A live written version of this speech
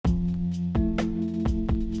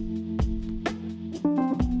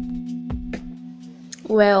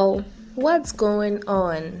Well, what's going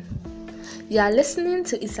on? You are listening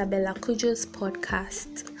to Isabella Kujo's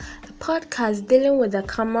podcast, a podcast dealing with the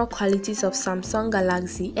camera qualities of Samsung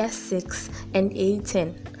Galaxy S6 and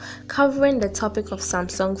A10, covering the topic of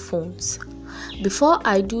Samsung phones. Before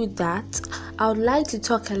I do that, I would like to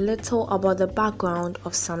talk a little about the background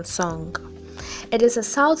of Samsung. It is a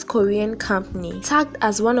South Korean company tagged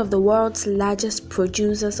as one of the world's largest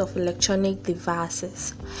producers of electronic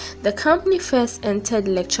devices. The company first entered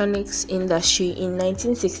the electronics industry in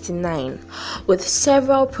 1969 with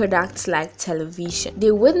several products like television.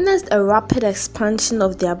 They witnessed a rapid expansion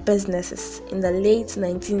of their businesses in the late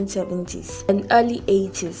 1970s and early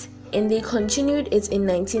 80s, and they continued it in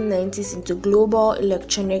 1990s into global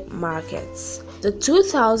electronic markets. The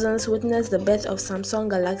 2000s witnessed the birth of Samsung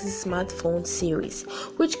Galaxy smartphone series,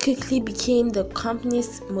 which quickly became the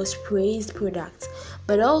company's most praised product,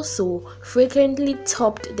 but also frequently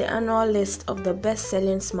topped the annual list of the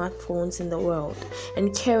best-selling smartphones in the world.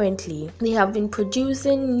 And currently, they have been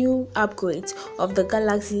producing new upgrades of the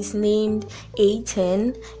Galaxies named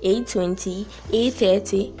A10, A20,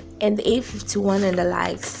 A30, and the A51 and the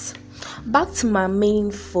likes. Back to my main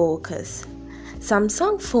focus.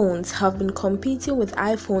 Samsung phones have been competing with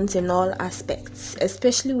iPhones in all aspects,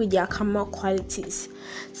 especially with their camera qualities.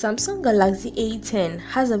 Samsung Galaxy A10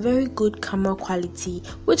 has a very good camera quality,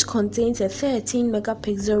 which contains a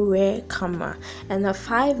 13-megapixel rear camera and a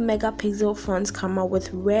 5-megapixel front camera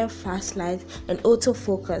with rear flashlight and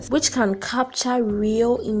autofocus, which can capture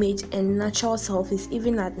real image and natural selfies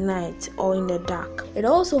even at night or in the dark. It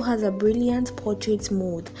also has a brilliant portrait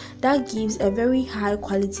mode that gives a very high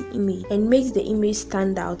quality image and makes the image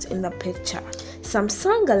stand out in the picture.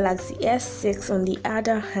 Samsung Galaxy S6, on the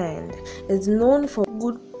other hand, is known for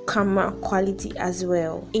good camera quality as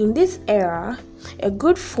well. In this era, a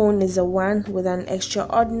good phone is the one with an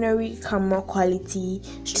extraordinary camera quality,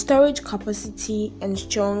 storage capacity, and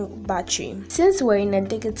strong battery. Since we're in a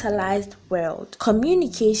digitalized world,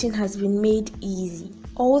 communication has been made easy,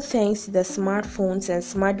 all thanks to the smartphones and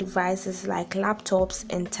smart devices like laptops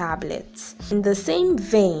and tablets. In the same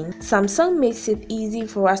vein, Samsung makes it easy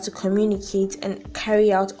for us to communicate and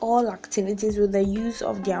carry out all activities with the use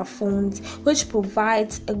of their phones, which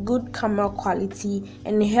provides a good camera quality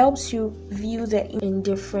and helps you view in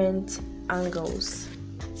different angles.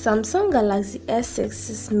 Samsung Galaxy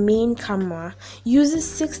S6's main camera uses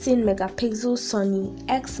 16-megapixel Sony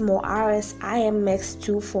Exmor RS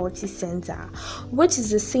IMX240 sensor, which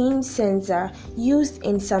is the same sensor used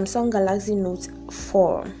in Samsung Galaxy Note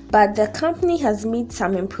 4. But the company has made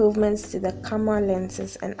some improvements to the camera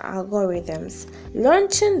lenses and algorithms.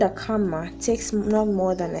 Launching the camera takes not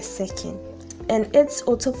more than a second, and its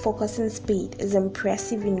autofocusing speed is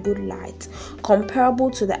impressive in good light, comparable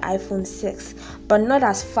to the iPhone 6, but not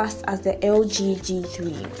as fast as the LG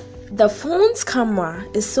G3. The phone's camera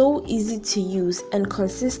is so easy to use and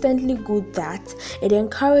consistently good that it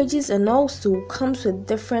encourages and also comes with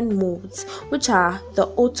different modes, which are the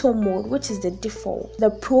auto mode, which is the default,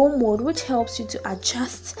 the pro mode, which helps you to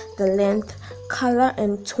adjust the length, color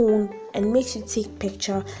and tone and makes you take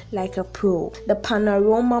picture like a pro, the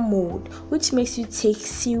panorama mode, which makes you take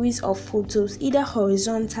series of photos either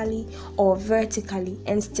horizontally or vertically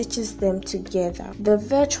and stitches them together, the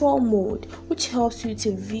virtual mode, which helps you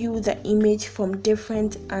to view the image from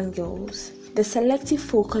different angles, the selective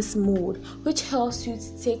focus mode, which helps you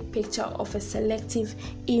to take picture of a selective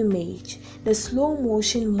image, the slow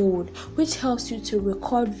motion mode, which helps you to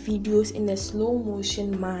record videos in a slow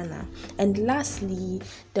motion manner, and lastly,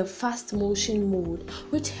 the fast motion mode,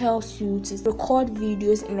 which helps you to record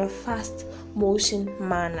videos in a fast motion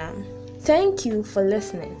manner. Thank you for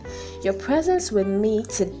listening. Your presence with me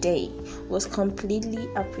today was completely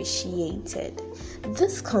appreciated.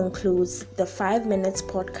 This concludes the 5 minutes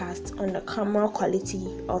podcast on the camera quality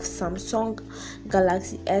of Samsung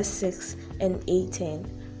Galaxy S6 and A10.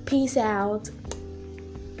 Peace out.